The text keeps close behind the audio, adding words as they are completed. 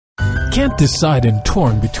Can't decide and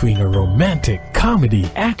torn between a romantic, comedy,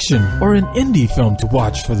 action, or an indie film to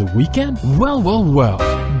watch for the weekend? Well.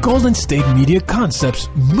 Golden State Media Concepts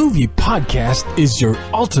Movie Podcast is your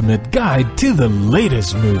ultimate guide to the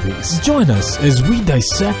latest movies. Join us as we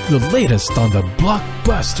dissect the latest on the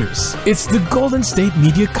blockbusters. It's the Golden State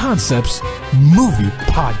Media Concepts Movie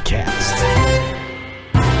Podcast.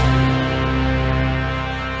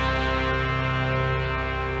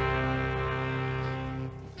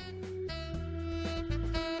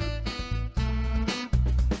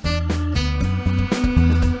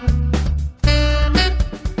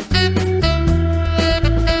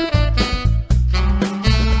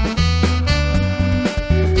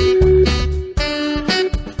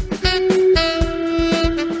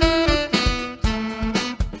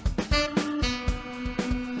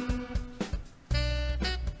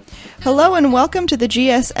 Hello and welcome to the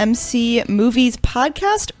GSMC Movies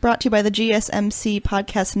Podcast, brought to you by the GSMC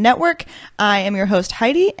Podcast Network. I am your host,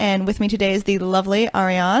 Heidi, and with me today is the lovely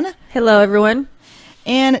Arianne. Hello, everyone.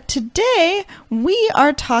 And today we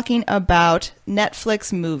are talking about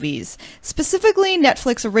Netflix movies, specifically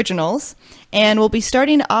Netflix originals, and we'll be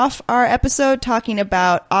starting off our episode talking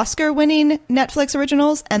about Oscar-winning Netflix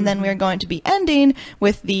originals, and then we're going to be ending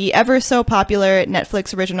with the ever-so-popular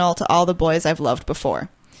Netflix original To All the Boys I've Loved Before.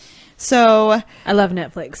 So I love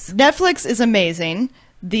Netflix. Netflix is amazing.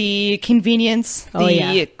 The convenience,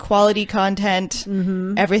 quality content,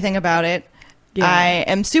 everything about it. Yeah. I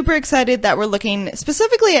am super excited that we're looking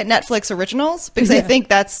specifically at Netflix originals because I think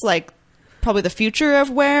that's like probably the future of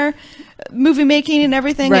where movie making and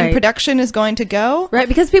everything and production is going to go. Right,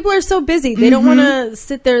 because people are so busy. They don't want to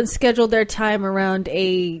sit there and schedule their time around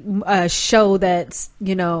a show that's,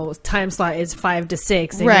 you know, time slot is 5 to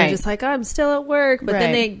 6. And you're just like, oh, I'm still at work. But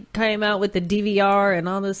then they came out with the DVR and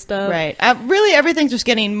all this stuff. Right. Really, everything's just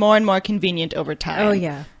getting more and more convenient over time. Oh,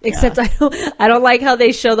 yeah. Except I don't like how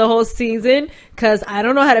they show the whole season because I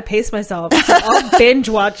don't know how to pace myself. So I'll binge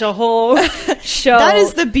watch a whole show. That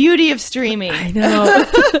is the beauty of streaming. I know.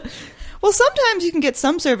 Well, sometimes you can get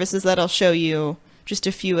some services that'll show you just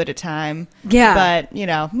a few at a time. Yeah. But, you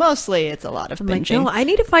know, mostly it's a lot of binging. Like, no, I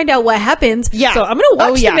need to find out what happens. Yeah. So I'm going to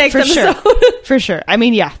watch the next episode. Sure. For sure. I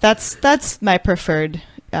mean, yeah, that's my preferred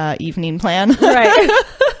evening plan. Right.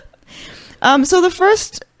 So the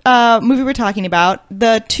first movie we're talking about,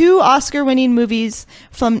 the two Oscar-winning movies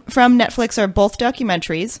from Netflix are both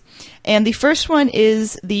documentaries. And the first one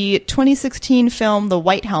is the 2016 film The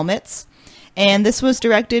White Helmets. And this was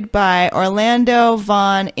directed by Orlando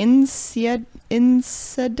von Insedel.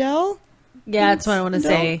 Yeah, that's what I want to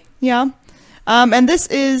say. Yeah. And this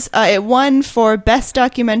is, it won for Best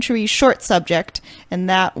Documentary Short Subject, and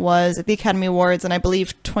that was at the Academy Awards in, I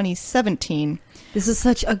believe, 2017. This is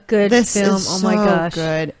such a good film. Is oh my gosh.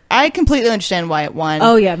 Good. I completely understand why it won.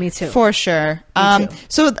 Oh yeah, me too. For sure. Me too.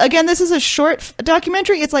 So again, this is a short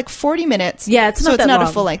documentary. It's like 40 minutes. Yeah, it's not a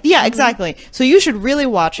full length. Yeah, exactly. So you should really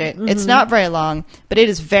watch it. It's not very long, but it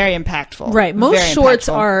is very impactful. Right. Most shorts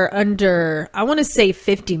are under, I want to say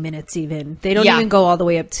 50 minutes even. They don't even go all the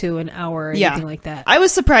way up to an hour or anything like that. I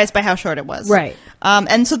was surprised by how short it was. Right.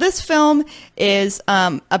 And so this film is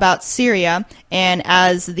about Syria, and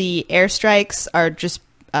as the airstrikes are just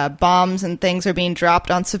bombs and things are being dropped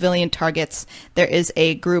on civilian targets, there is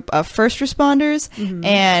a group of first responders.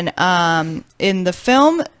 And in the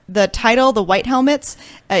film, the title, The White Helmets,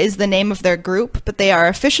 is the name of their group, but they are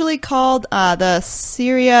officially called the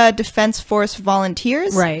Syria Defense Force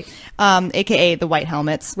Volunteers. Right. AKA the White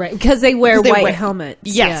Helmets. Right, because they wear white helmets.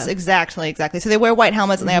 Yes, exactly. So they wear white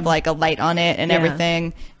helmets and they have like a light on it and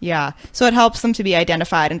everything. Yeah. So it helps them to be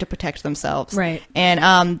identified and to protect themselves. Right.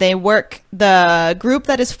 And the group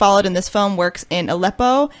that is followed in this film works in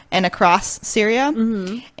Aleppo and across Syria.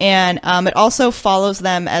 And it also follows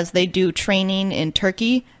them as they do training in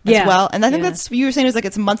Turkey as well. And I think that's, you were saying it was like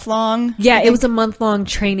it's a month long. Yeah, it was a month-long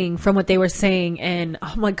training from what they were saying. And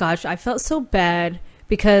oh my gosh, I felt so bad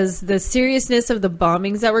because the seriousness of the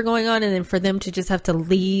bombings that were going on, and then for them to just have to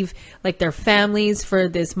leave like their families for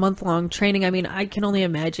this month-long training. I mean, I can only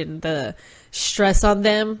imagine the stress on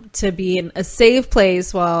them to be in a safe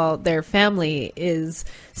place while their family is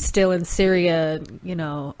still in Syria. You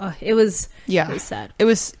know, it was sad. It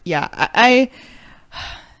was,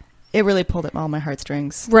 it really pulled at all my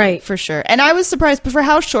heartstrings. Right. For sure. And I was surprised, but for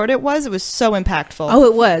how short it was so impactful. Oh,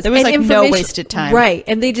 it was. There was like no wasted time. Right.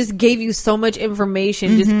 And they just gave you so much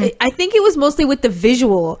information. I think it was mostly with the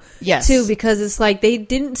visual too, because it's like they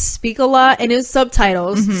didn't speak a lot and it was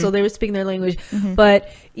subtitles. So they were speaking their language. But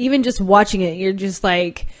even just watching it, you're just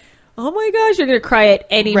like, oh my gosh, you're gonna cry at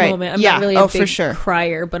any moment. I'm not really a big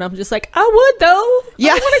crier, but I'm just like, I would though.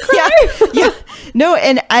 Yeah, I want to cry. yeah. No,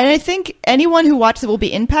 and I think anyone who watches it will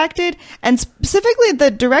be impacted, and specifically the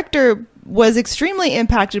director was extremely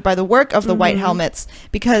impacted by the work of the White Helmets,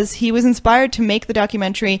 because he was inspired to make the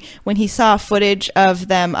documentary when he saw footage of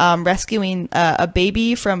them rescuing a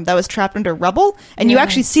baby that was trapped under rubble, and you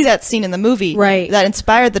actually see that scene in the movie, right? That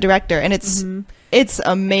inspired the director, and it's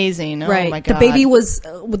amazing. Right. Oh my God. The baby was,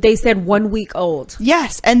 they said, 1 week old.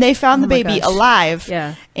 Yes. And they found the baby alive.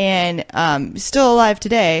 Yeah. And still alive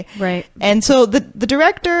today. Right. And so the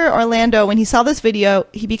director, Orlando, when he saw this video,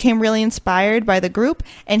 he became really inspired by the group,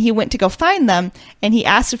 and he went to go find them, and he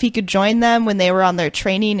asked if he could join them when they were on their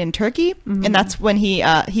training in Turkey. And that's when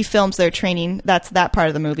he films their training. That's that part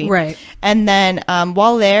of the movie. Right. And then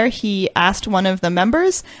while there, he asked one of the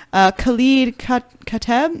members, Khalid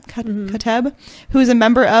Kateb, who's a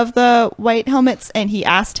member of the White Helmets, and he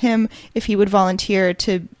asked him if he would volunteer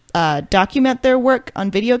to document their work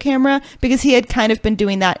on video camera, because he had kind of been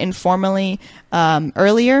doing that informally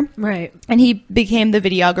earlier. Right. And he became the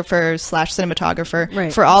videographer /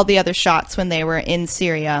 cinematographer for all the other shots when they were in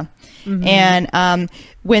Syria. And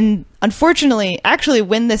when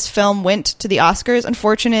this film went to the Oscars,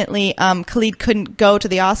 unfortunately, Khalid couldn't go to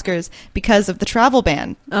the Oscars because of the travel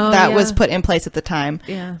ban that was put in place at the time.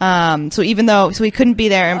 Yeah. So he couldn't be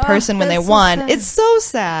there in person when they won. So it's so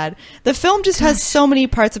sad. The film just has so many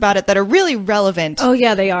parts about it that are really relevant. Oh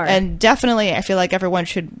yeah, they are. And definitely, I feel like everyone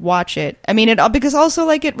should watch it. I mean, because also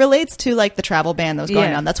like it relates to like the travel ban that was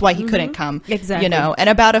going on. That's why he couldn't come. Exactly. You know, and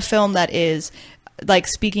about a film that is like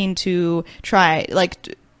speaking to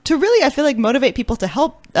to really, I feel like, motivate people to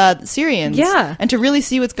help Syrians. Yeah. And to really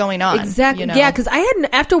see what's going on. Exactly. You know? Yeah, because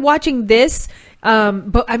after watching this,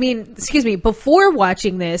 before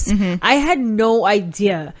watching this, I had no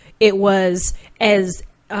idea it was as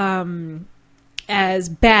bad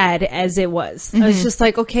as it was. I was just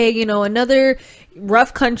like, okay, another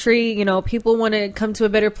rough country, people want to come to a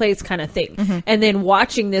better place kind of thing. And then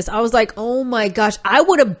watching this, I was like, oh my gosh, I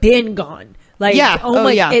would have been gone. Like,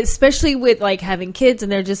 especially with like having kids,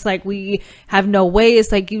 and they're just like, we have no way.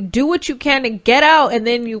 It's like, you do what you can to get out, and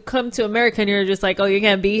then you come to America and you're just like, oh, you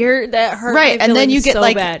can't be here. That hurt. Right. And then you get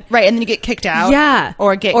so bad. Right. And then you get kicked out. Yeah.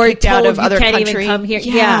 Or kicked out of other countries. Even come here.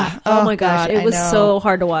 Yeah. Oh my gosh. It was so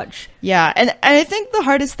hard to watch. Yeah. And I think the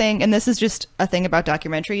hardest thing, and this is just a thing about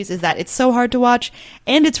documentaries, is that it's so hard to watch,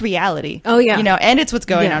 and it's reality. Oh yeah. And it's what's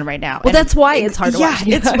going on right now. Well, that's why it's hard to watch.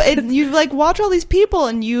 You like watch all these people,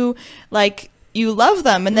 and you love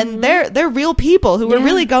them, and then they're real people who are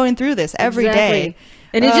really going through this every day.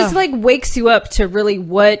 And it just like wakes you up to really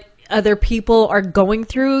what other people are going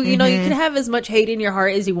through. You know, you can have as much hate in your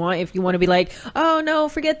heart as you want if you want to be like, oh no,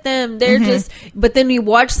 forget them, they're just, but then you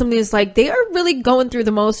watch something that's like, they are really going through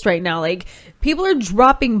the most right now. Like, people are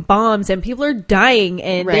dropping bombs and people are dying,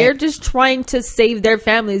 and they're just trying to save their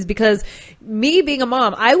families. Because me being a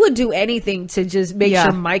mom, I would do anything to just make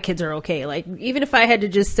sure my kids are okay. Like, even if I had to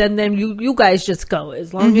just send them, you guys just go,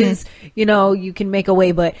 as long as you can make a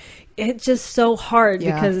way. But it's just so hard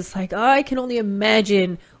because it's like, I can only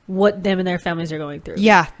imagine what them and their families are going through.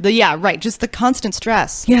 Just the constant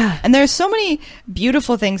stress. And there's so many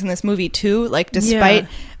beautiful things in this movie too, like despite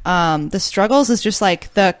the struggles, is just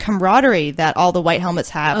like the camaraderie that all the White Helmets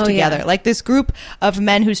have together. Like this group of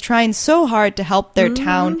men who's trying so hard to help their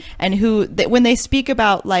town, and who when they speak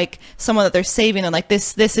about like someone that they're saving, and like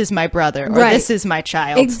this is my brother, or this is my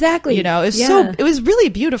child. Exactly. It was really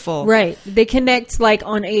beautiful. Right. They connect like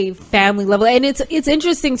on a family level. And it's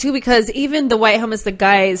interesting too, because even the White Helmets, the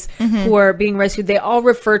guys who are being rescued, they all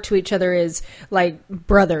refer to each other as like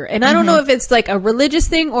brother. And I don't know if it's like a religious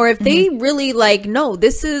thing, or if they really like, no,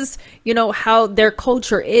 this is how their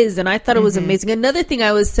culture is. And I thought it was amazing. Another thing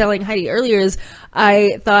I was telling Heidi earlier is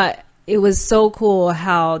I thought it was so cool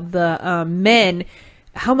how the men,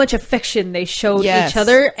 how much affection they showed each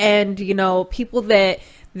other, and people that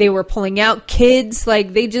they were pulling out, kids,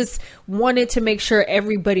 like they just wanted to make sure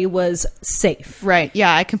everybody was safe. Right.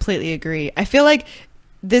 Yeah, I completely agree. I feel like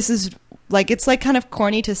this is like, it's like kind of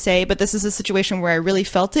corny to say, but this is a situation where I really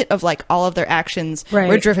felt it, of like all of their actions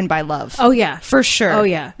were driven by love. Oh yeah, for sure. Oh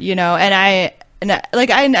yeah. And I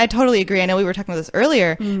totally agree. I know we were talking about this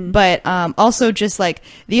earlier, but also just like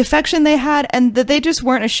the affection they had, and that they just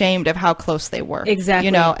weren't ashamed of how close they were.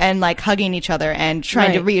 Exactly. And like hugging each other and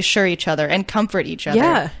trying to reassure each other and comfort each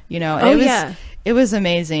other. Yeah. It was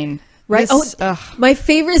amazing. Right. My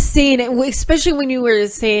favorite scene, especially when you were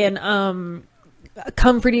saying,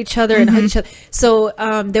 comfort each other and hug each other. So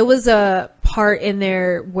there was a part in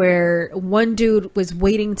there where one dude was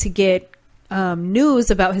waiting to get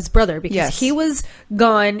news about his brother because Yes. he was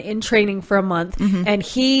gone in training for a month, and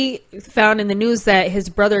he found in the news that his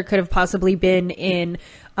brother could have possibly been in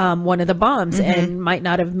one of the bombs and might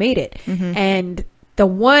not have made it. And the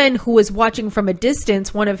one who was watching from a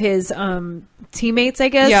distance, one of his teammates, I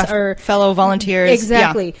guess, or fellow volunteers,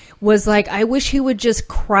 exactly, was like, I wish he would just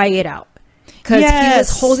cry it out. Because he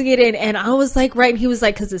was holding it in, and I was like, right, and he was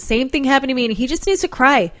like, because the same thing happened to me, and he just needs to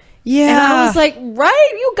cry. Yeah. And I was like, right,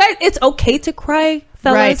 you guys, it's okay to cry,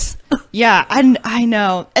 fellas. Right. Yeah, I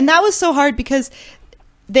know. And that was so hard because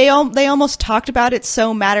they almost talked about it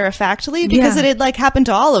so matter-of-factly because it had like happened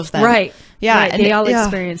to all of them. Right. Yeah. Right. And they all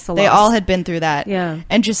experienced the loss. They all had been through that. Yeah.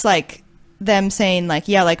 And just like them saying like,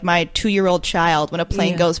 yeah, like my 2-year-old child when a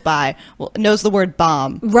plane goes by knows the word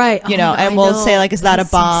bomb. Right. You know, and we'll say like, is that a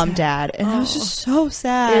bomb, so Dad? And it was just so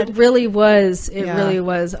sad. It really was. It really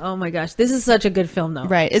was. Oh my gosh. This is such a good film though.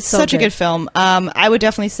 Right. It's such a good film. I would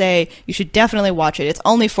definitely say you should definitely watch it. It's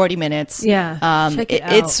only 40 minutes. Yeah. Check it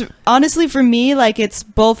out. It's honestly for me, like it's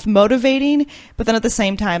both motivating, but then at the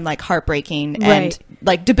same time, like heartbreaking and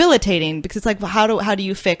like debilitating because it's like, how do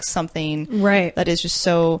you fix something that is just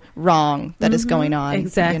so wrong that is going on?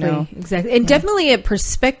 Exactly. You know? Exactly. And definitely a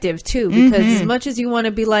perspective too, because as much as you want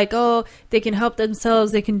to be like, oh, they can help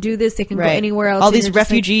themselves, they can do this, they can go anywhere else. All these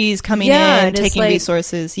refugees coming in, taking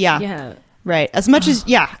resources. Yeah. Right. As much as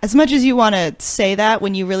you want to say that,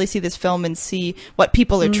 when you really see this film and see what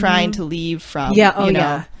people are trying to leave from,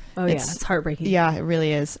 it's heartbreaking. Yeah, it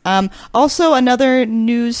really is. Also, another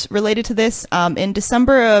news related to this, in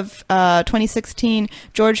December of 2016,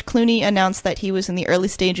 George Clooney announced that he was in the early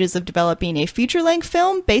stages of developing a feature-length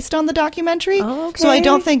film based on the documentary. Oh, okay. So I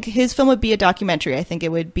don't think his film would be a documentary. I think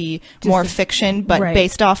it would be more fiction, but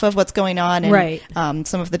based off of what's going on and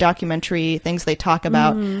some of the documentary things they talk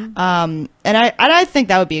about. And I think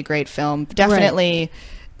that would be a great film. Definitely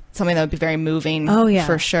something that would be very moving. Oh, yeah.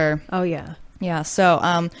 For sure. Oh, yeah. Yeah,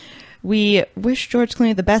 so we wish George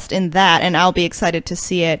Clooney the best in that, and I'll be excited to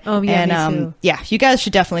see it. Oh, yeah, and, me too. Yeah, you guys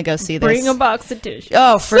should definitely go see this. Bring a box of tissues.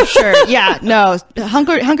 Oh, for sure. Yeah, no,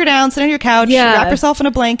 hunker down, sit on your couch, wrap yourself in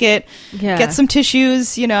a blanket, get some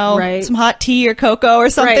tissues, you know, some hot tea or cocoa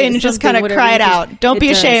or something, and just kind of cry it out. Don't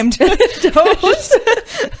be ashamed. Don't.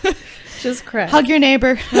 Just cry. Hug your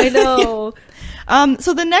neighbor. I know.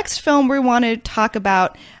 So the next film we want to talk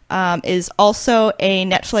about is also a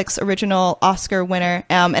Netflix original Oscar winner.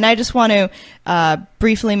 And I just want to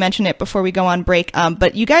briefly mention it before we go on break.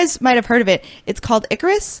 But you guys might have heard of it. It's called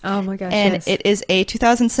Icarus. Oh my gosh. And it is a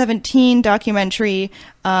 2017 documentary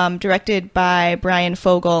directed by Brian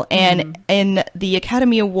Fogel. And in the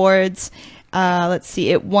Academy Awards, let's see,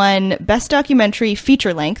 it won Best Documentary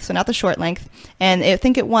Feature Length, so not the short length, and I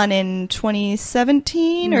think it won in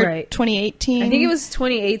 2017 or 2018. I think it was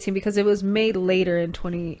 2018 because it was made later in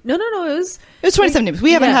 20. No, it was 2017.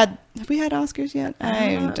 We haven't had. Have we had Oscars yet?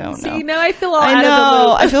 I don't know. See, now I feel out of the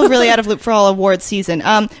loop. I feel really out of loop for all award season.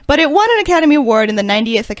 But it won an Academy Award in the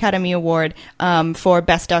 90th Academy Award for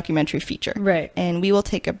Best Documentary Feature. Right. And we will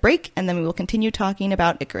take a break, and then we will continue talking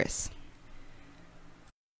about Icarus.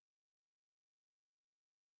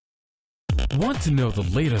 Want to know the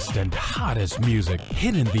latest and hottest music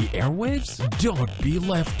hitting the airwaves? Don't be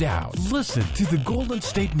left out. Listen to the Golden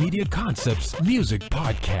State Media Concepts Music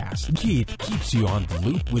Podcast. Keith keeps you on the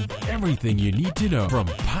loop with everything you need to know from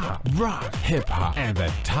pop, rock, hip-hop, and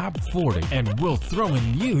the top 40. And we'll throw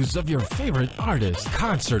in news of your favorite artists,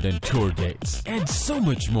 concert and tour dates, and so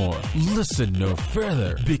much more. Listen no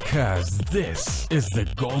further, because this is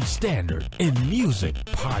the gold standard in music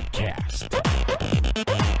podcast.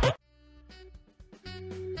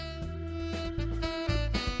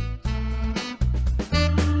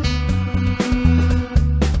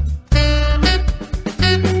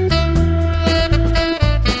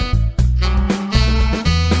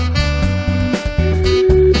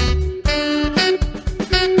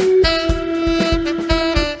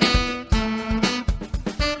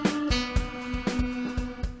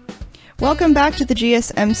 Welcome back to the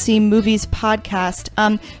GSMC Movies Podcast.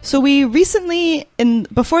 So we recently,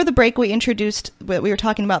 before the break, we were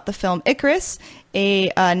talking about the film Icarus, a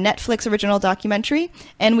Netflix original documentary,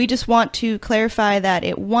 and we just want to clarify that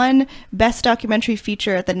it won Best Documentary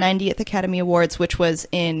Feature at the 90th Academy Awards, which was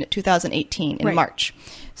in 2018, in March.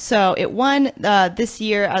 So it won this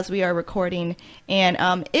year as we are recording,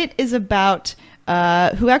 and it is about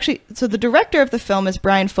so the director of the film is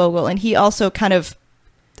Brian Fogel, and he also kind of,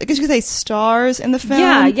 I guess you could say, stars in the film.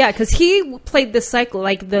 Yeah, because he played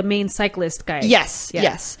the main cyclist guy. Yes.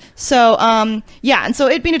 So, and so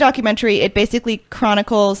it being a documentary, it basically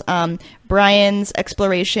chronicles Brian's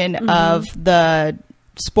exploration of the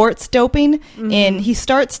sports doping. And he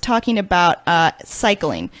starts talking about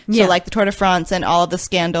cycling. So like the Tour de France and all of the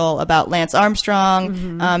scandal about Lance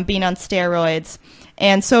Armstrong being on steroids.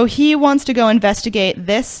 And so he wants to go investigate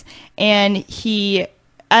this, and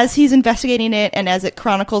as he's investigating it and as it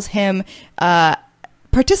chronicles him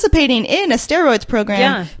participating in a steroids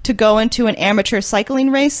program to go into an amateur cycling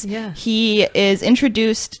race, he is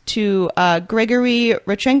introduced to Grigory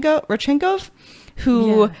Rodchenkov,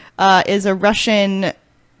 who is a Russian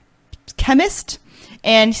chemist.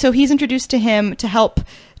 And so he's introduced to him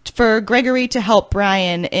for Gregory to help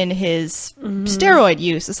Brian in his steroid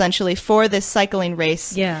use, essentially, for this cycling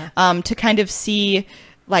race, to kind of see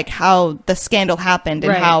like how the scandal happened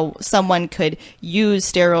and how someone could use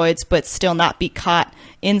steroids but still not be caught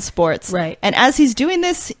in sports. Right. And as he's doing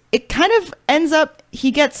this, it kind of ends up,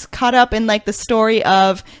 he gets caught up in like the story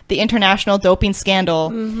of the international doping scandal.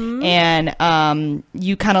 And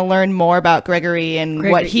you kind of learn more about Gregory and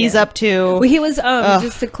what he's up to. Well, he was,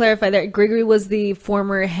 just to clarify that, Gregory was the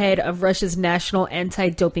former head of Russia's National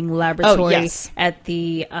Anti-Doping Laboratory at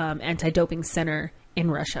the Anti-Doping Center in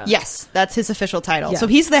Russia. Yes, that's his official title. So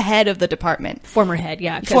he's the head of the department. Former head,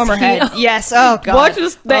 Former head, yes. Oh, God. Watch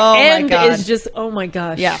the end is just, oh, my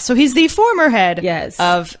gosh. Yeah, so he's the former head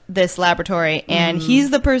of this laboratory, and he's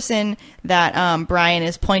the person that Brian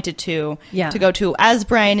is pointed to go to as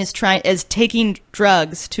Brian is taking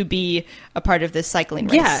drugs to be a part of this cycling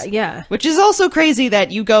race. Which is also crazy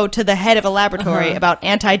that you go to the head of a laboratory about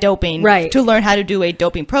anti-doping to learn how to do a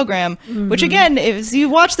doping program, which again, if you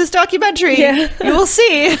watch this documentary, you will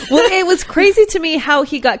see. Well, it was crazy to me how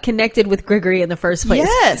he got connected with Grigory in the first place.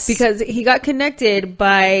 Yes. Because he got connected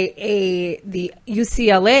by the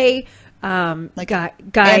UCLA guy,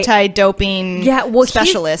 anti-doping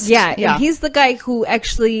specialist. And he's the guy who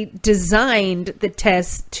actually designed the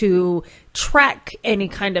test to track any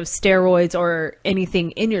kind of steroids or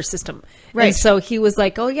anything in your system. Right. And so he was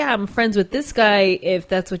like, oh yeah, I'm friends with this guy. If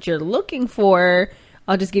that's what you're looking for,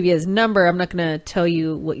 I'll just give you his number. I'm not going to tell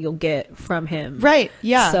you what you'll get from him. Right.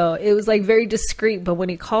 Yeah. So it was like very discreet, but when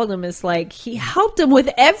he called him, it's like he helped him with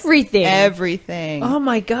everything. Everything. Oh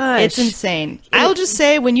my gosh. It's insane. I'll just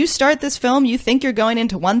say, when you start this film, you think you're going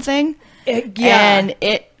into one thing. And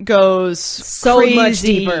it goes so crazy. Much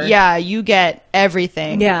deeper. Yeah, you get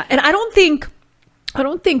everything. Yeah. And I don't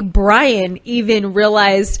think Brian even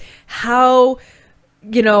realized how,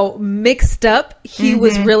 mixed up he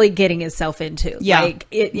was really getting himself into. Like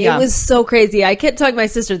it was so crazy. I kept telling my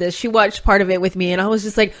sister this. She watched part of it with me, and I was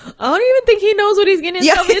just like, I don't even think he knows what he's getting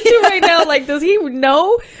himself into right now. Like, does he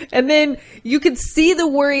know? And then you could see the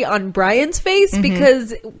worry on Brian's face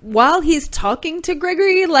because while he's talking to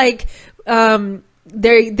Gregory, like,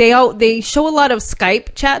 they show a lot of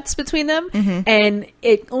Skype chats between them, and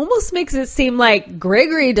it almost makes it seem like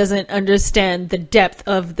Gregory doesn't understand the depth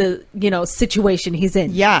of the situation he's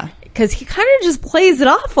in. Yeah, because he kind of just plays it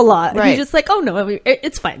off a lot. Right. He's just like, oh no,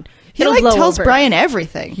 it's fine. He tells Brian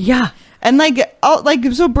everything. Yeah. And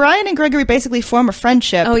so Brian and Gregory basically form a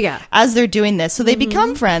friendship. Oh yeah. As they're doing this, so they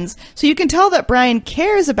become friends. So you can tell that Brian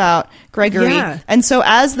cares about Gregory, and so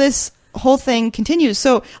as this whole thing continues.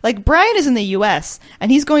 So like Brian is in the US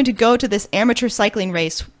and he's going to go to this amateur cycling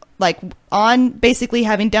race, like on basically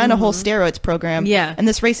having done a whole steroids program. Yeah. And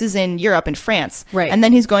this race is in Europe and France. Right. And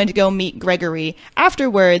then he's going to go meet Gregory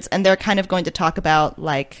afterwards, and they're kind of going to talk about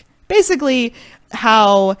like basically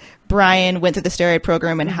how Brian went through the steroid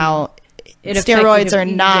program and how steroids are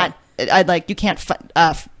not you can't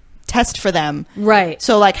test for them, right?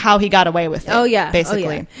 So like how he got away with it. Oh yeah,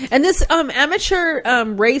 basically. Oh, yeah. And this amateur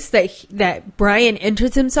race that Brian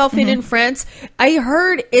enters himself in France, I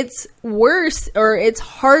heard it's worse or it's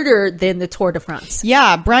harder than the Tour de France.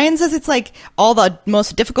 Yeah, Brian says it's like all the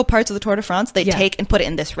most difficult parts of the Tour de France they take and put it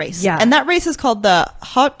in this race. Yeah, and that race is called the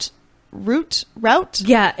Haute route.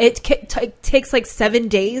 Yeah, it takes like 7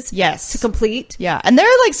 days. To complete. Yeah, and there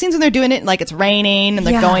are like scenes when they're doing it like it's raining and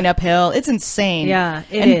they're going uphill. It's insane. Yeah,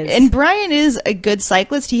 it is. And Brian is a good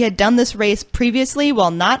cyclist. He had done this race previously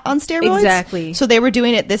while not on steroids. Exactly. So they were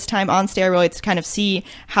doing it this time on steroids to kind of see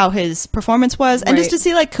how his performance was and just to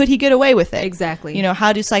see like could he get away with it. Exactly.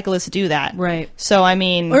 How do cyclists do that? Right. So I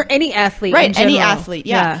mean, or any athlete. Right. Any athlete.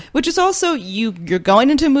 Yeah. Which is also you're going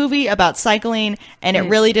into a movie about cycling, and it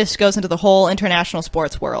really just goes into the whole international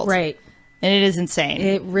sports world. Right. And it is insane.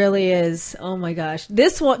 It really is. Oh my gosh.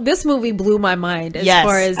 This movie blew my mind as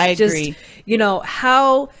far as I agree.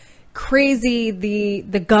 How crazy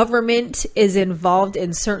the government is involved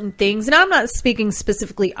in certain things. And I'm not speaking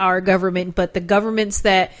specifically our government, but the governments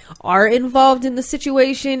that are involved in the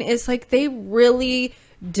situation, is like they really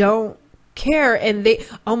don't care, and they,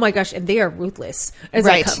 oh my gosh, and they are ruthless. As I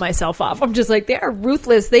Right. cut myself off, I'm just like, they are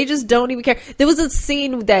ruthless. They just don't even care. There was a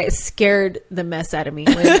scene that scared the mess out of me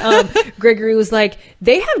when Gregory was like,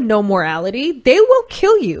 they have no morality. They will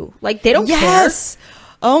kill you. Like, they don't Yes.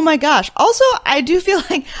 Oh my gosh. Also, I do feel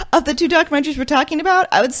like of the two documentaries we're talking about,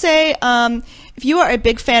 I would say if you are a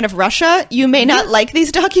big fan of Russia, you may not like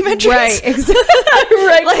these documentaries. Right, exactly.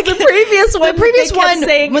 Right. Like the previous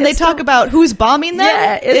one, when they talk about who's bombing them,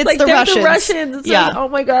 yeah, it's like the they're Russians. the Russians. It's Yeah. like, oh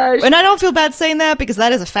my gosh. And I don't feel bad saying that because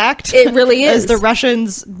that is a fact. It really is. As the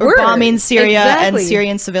Russians were Word. bombing Syria Exactly. and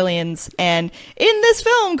Syrian civilians. And in this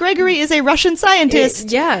film, Gregory is a Russian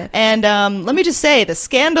scientist. Yeah. And let me just say, the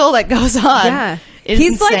scandal that goes on. Yeah. Is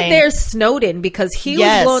He's insane. like their Snowden because he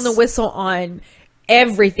Yes. was blowing the whistle on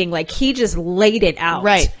everything. Like, he just laid it out.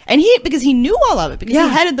 Right. And because he knew all of it, because Yeah.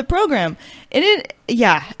 he headed the program. And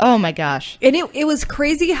oh my gosh. And it was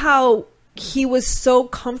crazy how he was so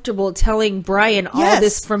comfortable telling Brian all Yes.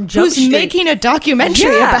 this from Jump Who's Street. making a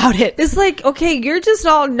documentary about it. It's like, okay, you're just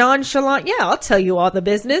all nonchalant. Yeah, I'll tell you all the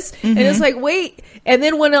business. And it's like, wait. And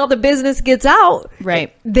then when all the business gets out,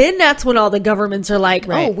 Right. then that's when all the governments are like,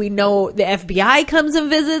 Right. oh, we know the FBI comes and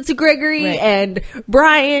visits Gregory Right. and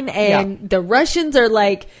Brian, and the Russians are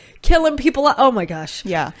like killing people. Oh my gosh.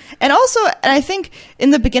 Yeah. And also, and I think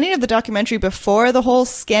in the beginning of the documentary, before the whole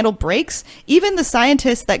scandal breaks, even the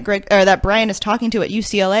scientist that Brian is talking to at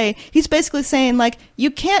UCLA, he's basically saying, like,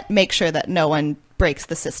 you can't make sure that no one breaks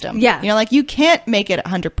the system. Yeah. You know, like, you can't make it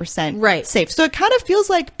 100% Right. safe. So it kind of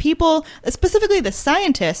feels like people, specifically the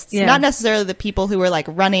scientists, Yeah. not necessarily the people who are like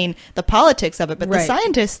running the politics of it, but the Right.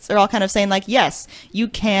 scientists are all kind of saying, like, yes, you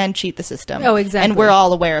can cheat the system. Oh, exactly. And we're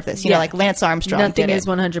all aware of this. You know, Yeah. like Lance Armstrong Nothing did is it.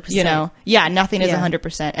 100%. You know? Yeah, nothing is Yeah.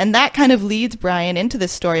 100%. And that kind of leads Brian into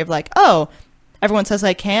this story of like, oh, everyone says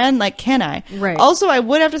I can, like, can I? Right. Also, I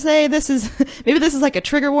would have to say maybe this is like a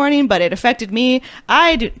trigger warning, but it affected me.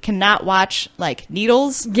 I cannot watch like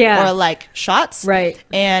needles Yeah. or like shots. Right.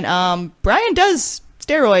 And Brian does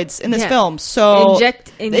steroids in this Yeah. film. So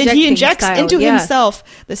he Injecting injects style, into yeah. himself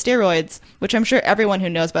the steroids, which I'm sure everyone who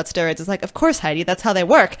knows about steroids is like, of course, Heidi, that's how they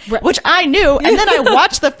work, Right. which I knew. And then I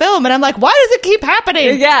watched the film and I'm like, why does it keep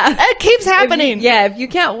happening? Yeah. It keeps happening. If you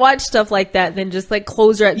can't watch stuff like that, then just like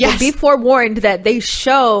close your eyes. Yes. But be forewarned that they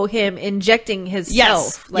show him injecting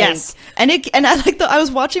himself. Yes, yes, and I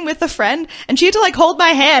was watching with a friend, and she had to like hold my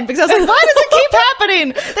hand because I was like, "Why does it keep happening?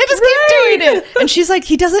 They just keep doing it." And she's like,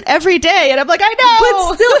 "He does it every day," and I'm like, "I know."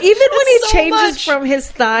 But still, even when he It's so changes much. from his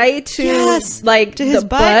thigh to Yes, like to his the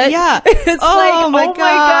butt, yeah. it's Oh like, my oh my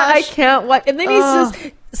god, I gosh. can't watch. And then he's Ugh.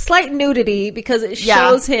 just slight nudity because it Yeah,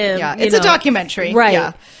 shows him. yeah. you It's a know, documentary, right?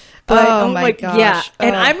 yeah. But, Oh my Yeah, gosh.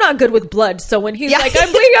 and Oh. I'm not good with blood, so when he's Yeah. like, I'm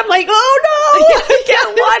bleeding, I'm like, oh no, I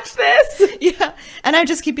can't watch this. Yeah, and I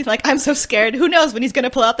just keep being like, I'm so scared. Who knows when he's going to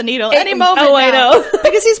pull out the needle any moment? Oh, I now. know.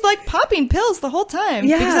 Because he's like popping pills the whole time.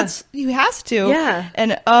 Yeah. because he has to. Yeah.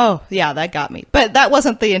 and that got me. But that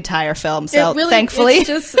wasn't the entire film. So It really, thankfully, it's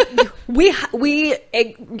just we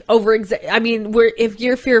over. I mean, if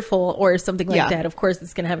you're fearful or something like Yeah. that, of course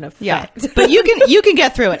it's gonna have an effect. yeah. But you can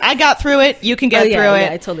get through it. I got through it. You can get through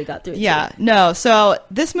it. I totally got through it. Yeah, too. no. So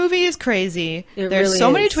this movie is crazy. It There's really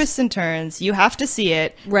so many is. twists and turns. You have to see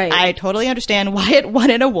it. Right. I totally understand why it won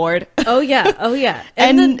an award. Oh yeah. Oh yeah.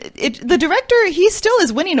 And the director, he still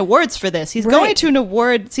is winning awards for this. He's going Right. to an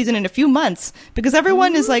award season in a few months because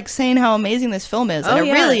everyone is like saying how amazing this film is. And Oh, it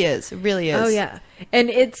yeah. really is. It really is. Oh yeah. And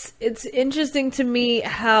it's interesting to me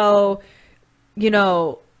how, you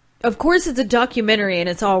know, of course it's a documentary and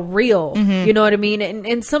it's all real. Mm-hmm. You know what I mean?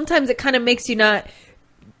 And sometimes it kind of makes you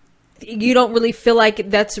you don't really feel like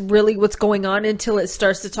that's really what's going on until it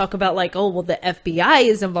starts to talk about like, oh, well, the FBI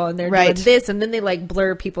is involved and they're Right. doing this. And then they like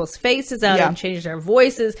blur people's faces out Yeah. and change their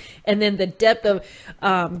voices. And then the depth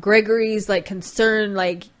of Gregory's like concern,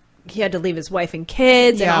 like he had to leave his wife and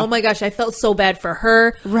kids. Yeah. And oh my gosh, I felt so bad for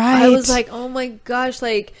her. Right. I was like, oh my gosh,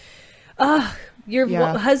 like, your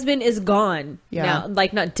Yeah. husband is gone Yeah. now.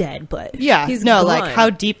 Like, not dead, but Yeah. he's no, gone. like how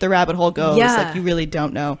deep the rabbit hole goes. Yeah. Like you really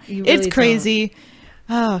don't know. You It's really crazy.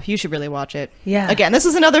 Oh, you should really watch it. Yeah. Again, this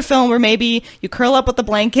is another film where maybe you curl up with a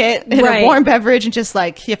blanket and Right. a warm beverage and just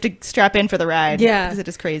like you have to strap in for the ride. Yeah. Because it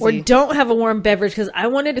is crazy. Or don't have a warm beverage because I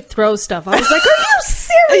wanted to throw stuff. I was like,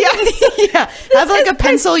 are you serious? yeah. Have like a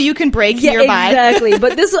pencil you can break Yeah, nearby. exactly.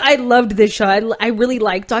 But I loved this show. I really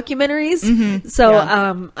like documentaries. So,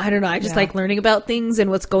 Yeah. I don't know. I just Yeah. like learning about things and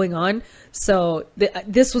what's going on. So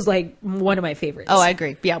this was like one of my favorites. Oh, I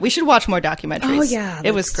agree. Yeah, we should watch more documentaries. Oh, yeah,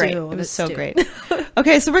 it was let's great. do. It was Let's so do. great.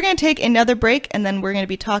 Okay, so we're going to take another break, and then we're going to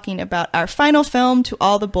be talking about our final film, To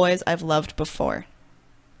All the Boys I've Loved Before.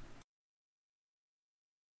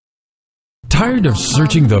 Tired of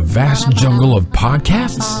searching the vast jungle of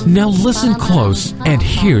podcasts? Now listen close and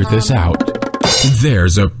hear this out.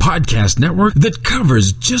 There's a podcast network that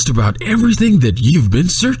covers just about everything that you've been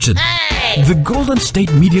searching. Hey! The Golden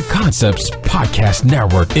State Media Concepts Podcast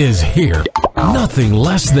Network is here. Nothing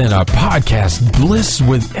less than a podcast bliss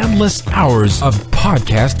with endless hours of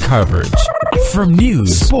podcast coverage. From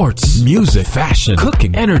news, sports, music, fashion,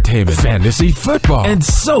 cooking, entertainment, fantasy, football, and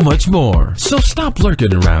so much more. So stop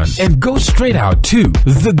lurking around and go straight out to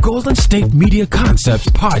the Golden State Media Concepts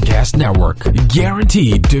Podcast Network.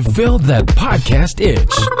 Guaranteed to fill that podcast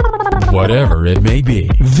itch. Whatever it may be.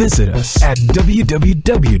 Visit us at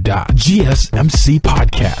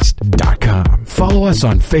www.gsmcpodcast.com. Follow us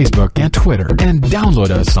on Facebook and Twitter, and download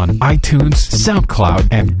us on iTunes, SoundCloud,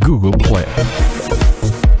 and Google Play.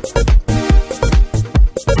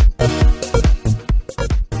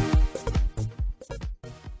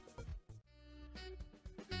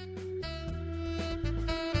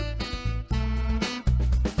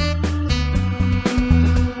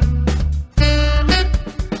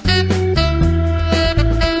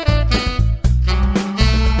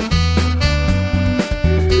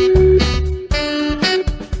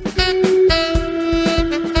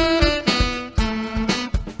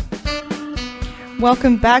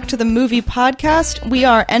 Welcome back to the movie podcast. We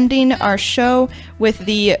are ending our show with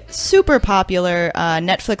the super popular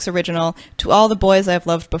Netflix original, To All the Boys I've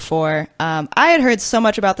Loved Before. I had heard so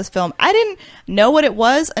much about this film. I didn't know what it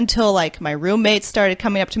was until like my roommates started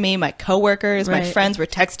coming up to me, my coworkers, my friends were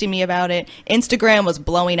texting me about it. Instagram was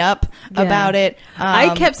blowing up about it.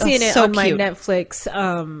 I kept seeing it so on my cute.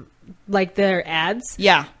 Netflix, like their ads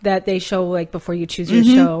that they show like before you choose your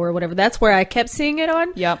show or whatever. That's where I kept seeing it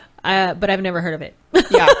on. Yep. But I've never heard of it.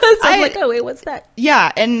 Yeah. So I'm like, oh wait, what's that?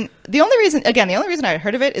 Yeah, and the only reason I had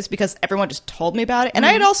heard of it is because everyone just told me about it. And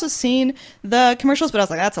I had also seen the commercials, but I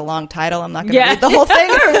was like, that's a long title. I'm not going to read the whole thing.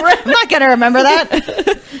 I'm not going to remember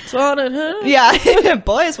that. Yeah.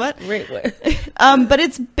 Boys, what? Wait, what? But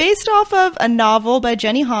it's based off of a novel by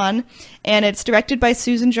Jenny Han, and it's directed by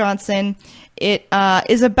Susan Johnson. It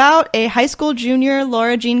is about a high school junior,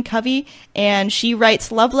 Laura Jean Covey, and she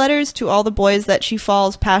writes love letters to all the boys that she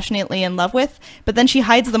falls passionately in love with, but then she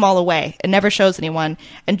hides them all away and never shows anyone,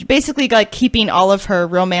 and basically like keeping all of her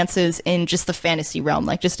romances in just the fantasy realm,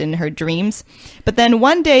 like just in her dreams. But then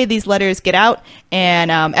one day these letters get out,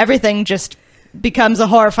 and everything just becomes a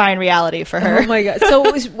horrifying reality for her. Oh my god.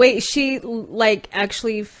 So wait, she like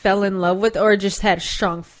actually fell in love with, or just had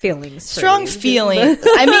strong feelings? Strong feelings.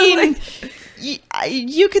 I mean...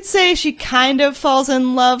 You could say she kind of falls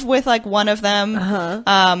in love with like one of them.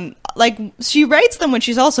 Like she writes them when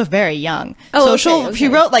she's also very young. She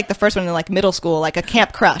wrote like the first one in like middle school, like a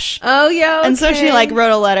camp crush. Oh yeah. Okay. And so she like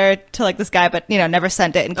wrote a letter to like this guy, but never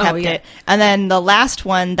sent it and kept it. And then the last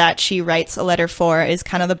one that she writes a letter for is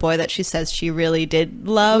kind of the boy that she says she really did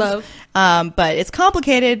love. But it's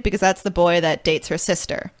complicated because that's the boy that dates her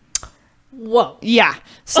sister. Whoa. Yeah.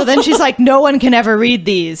 So then she's like, no one can ever read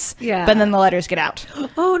these. Yeah. But then the letters get out.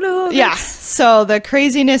 Oh no. Yeah. So the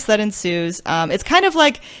craziness that ensues, it's kind of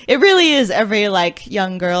like, it really is every like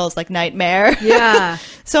young girl's like nightmare. Yeah.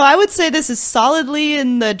 So I would say this is solidly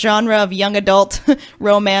in the genre of young adult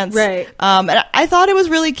romance. Right. And I thought it was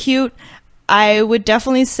really cute. I would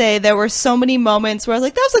definitely say there were so many moments where I was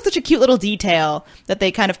like, that was like such a cute little detail that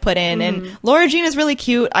they kind of put in. And Laura Jean is really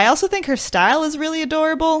cute. I also think her style is really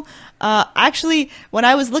adorable. Actually, when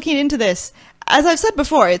I was looking into this, as I've said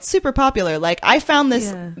before, it's super popular. Like, I found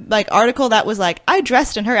this like article that was like, I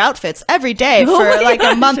dressed in her outfits every day for like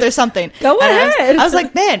a month or something. Go ahead. I was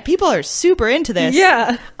like, man, people are super into this.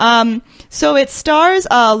 Yeah. So it stars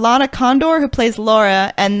Lana Condor, who plays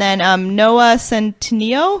Laura, and then Noah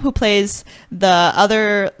Centineo, who plays the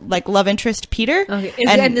other like love interest, Peter. Okay.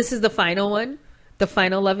 And this is the final one? The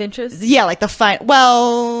final love interest? Yeah, like the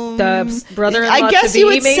the brother-in-law I guess to be, you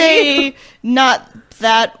would maybe? say not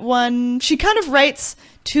that one. She kind of writes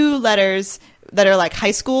 2 letters that are like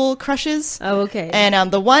high school crushes. Oh, okay.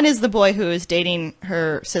 And the one is the boy who is dating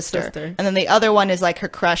her sister. And then the other one is like her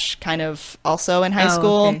crush kind of also in high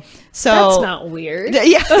school. Okay. So that's not weird.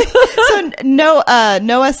 Yeah. So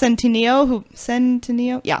Noah Centineo,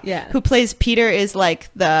 who plays Peter, is like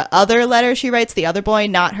the other letter she writes, the other boy,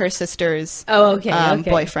 not her sister's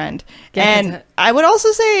boyfriend. And I would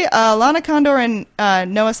also say Lana Condor and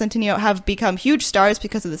Noah Centineo have become huge stars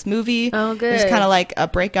because of this movie. Oh, good. It's kind of like a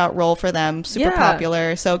breakout role for them, super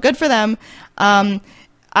popular. So good for them. My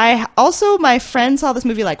friend saw this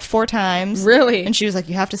movie like 4 times. Really? And she was like,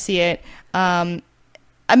 you have to see it.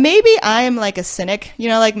 Maybe I am like a cynic,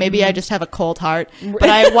 like maybe I just have a cold heart. But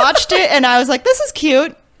I watched it and I was like, this is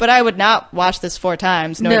cute. but I would not watch this 4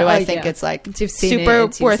 times, nor do I think it's like super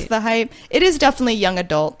worth the hype. It is definitely young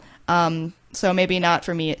adult. So maybe not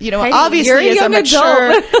for me. You know, Heidi, obviously as a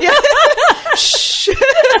mature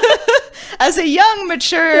as a young,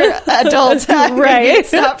 mature adult, maybe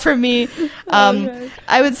it's not for me.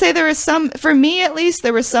 I would say there was for me at least,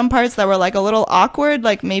 there were some parts that were like a little awkward,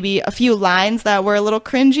 like maybe a few lines that were a little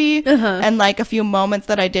cringy, and like a few moments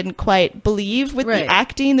that I didn't quite believe with the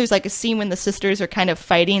acting. There's like a scene when the sisters are kind of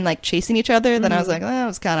fighting, like chasing each other. Then I was like, oh, that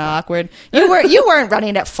was kind of awkward. You weren't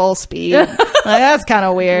running at full speed. Like, that's kind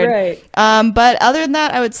of weird. Right. But other than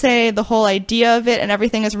that, I would say the whole idea of it and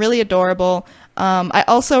everything is really adorable. I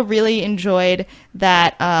also really enjoyed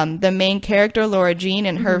that the main character, Laura Jean,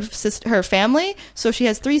 and her family. So she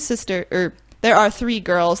has 3 sisters, or there are 3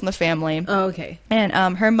 girls in the family. Oh, okay.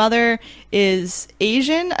 And her mother is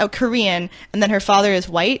Asian, Korean, and then her father is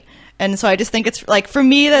white. And so I just think it's like, for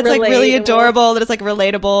me, that's like really adorable, that it's like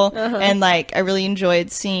relatable. And like, I really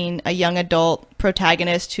enjoyed seeing a young adult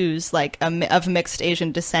protagonist who's like of mixed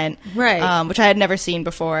Asian descent, right? Which I had never seen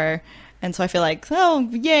before. And so I feel like, oh,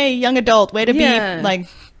 yay, young adult, way to be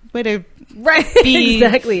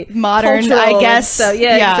exactly modern, cultural, I guess. So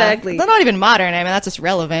exactly. They're not even modern. I mean, that's just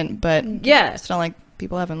relevant, but it's not like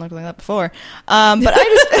people haven't looked like that before. But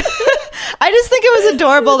I just think it was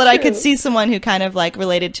adorable that I could see someone who kind of like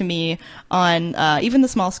related to me on even the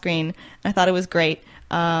small screen. I thought it was great.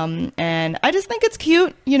 And I just think it's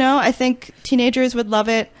cute. You know, I think teenagers would love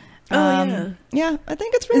it. Yeah, I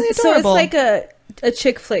think it's really adorable. So it's like a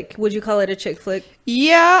chick flick. Would you call it a chick flick?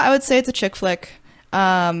 Yeah, I would say it's a chick flick.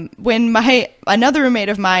 When another roommate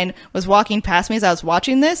of mine was walking past me as I was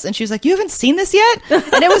watching this, and she was like, "You haven't seen this yet?"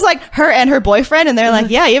 And it was like her and her boyfriend, and they're like,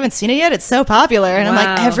 "Yeah, you haven't seen it yet? It's so popular." And I'm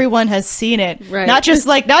like, everyone has seen it, right? Not just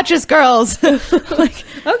girls. Like,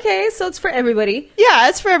 okay, so it's for everybody. Yeah,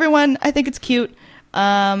 it's for everyone. I think it's cute.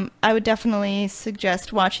 I would definitely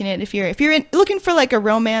suggest watching it if you're looking for like a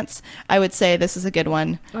romance. I would say this is a good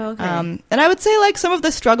one. Okay. And I would say like some of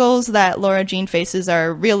the struggles that Laura Jean faces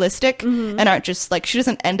are realistic and aren't just like, she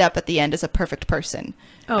doesn't end up at the end as a perfect person.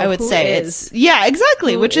 I would say it's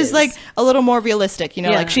exactly, which is like a little more realistic. You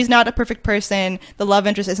know, like she's not a perfect person. The love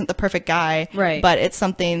interest isn't the perfect guy, right? But it's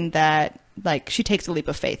something that like she takes a leap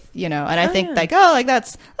of faith. You know, and I think like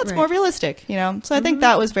that's more realistic. You know, so I think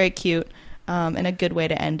that was very cute. And a good way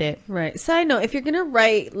to end it. Right. Side note, if you're going to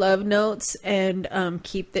write love notes and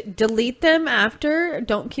delete them after,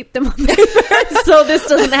 don't keep them on paper so this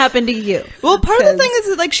doesn't happen to you. Well, part of the thing is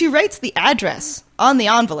that like she writes the address on the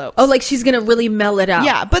envelope. Oh, like she's going to really mail it out.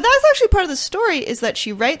 Yeah, but that's actually part of the story, is that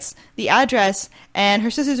she writes the address and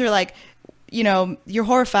her sisters are like, you know, you're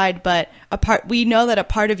horrified, but we know that a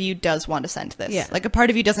part of you does want to send this. Yeah. Like a part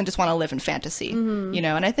of you doesn't just want to live in fantasy, you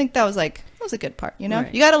know? And I think that was a good part, you know?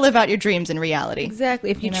 Right. You got to live out your dreams in reality. Exactly.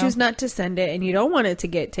 If you choose not to send it and you don't want it to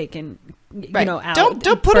get taken, you know, out.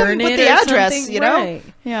 Don't put it with the address, you know? Right.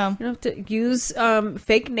 Yeah. You don't have to use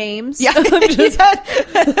fake names. Yeah. I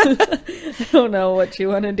don't know what you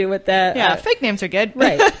want to do with that. Yeah, fake names are good.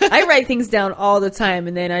 Right. I write things down all the time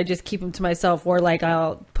and then I just keep them to myself, or like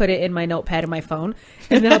I'll put it in my notepad in my phone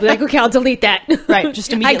and then I'll be like, okay, I'll delete that. Right.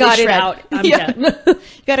 Just immediately I got shred. it out. I'm done. You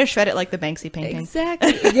got to shred it like the Banksy painting.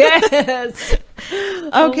 Exactly. Yes.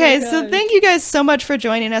 Okay, so thank you guys so much for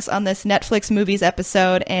joining us on this Netflix Movies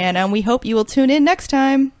episode, and we hope you will tune in next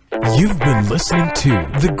time. You've been listening to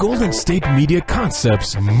the Golden State Media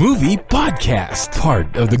Concepts Movie Podcast,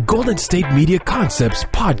 part of the Golden State Media Concepts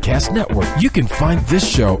Podcast Network. You can find this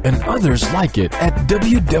show and others like it at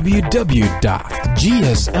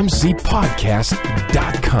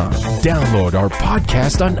www.gsmcpodcast.com. Download our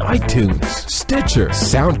podcast on iTunes, Stitcher,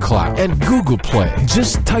 SoundCloud, and Google Play.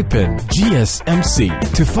 Just type in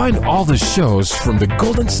GSMC to find all the shows from the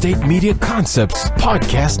Golden State Media Concepts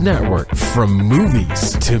Podcast Network, from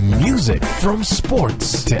movies to music, from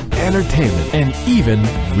sports to entertainment, and even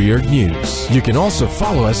weird news. You can also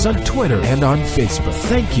follow us on Twitter and on Facebook.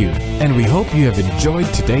 Thank you, and we hope you have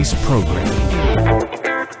enjoyed today's program.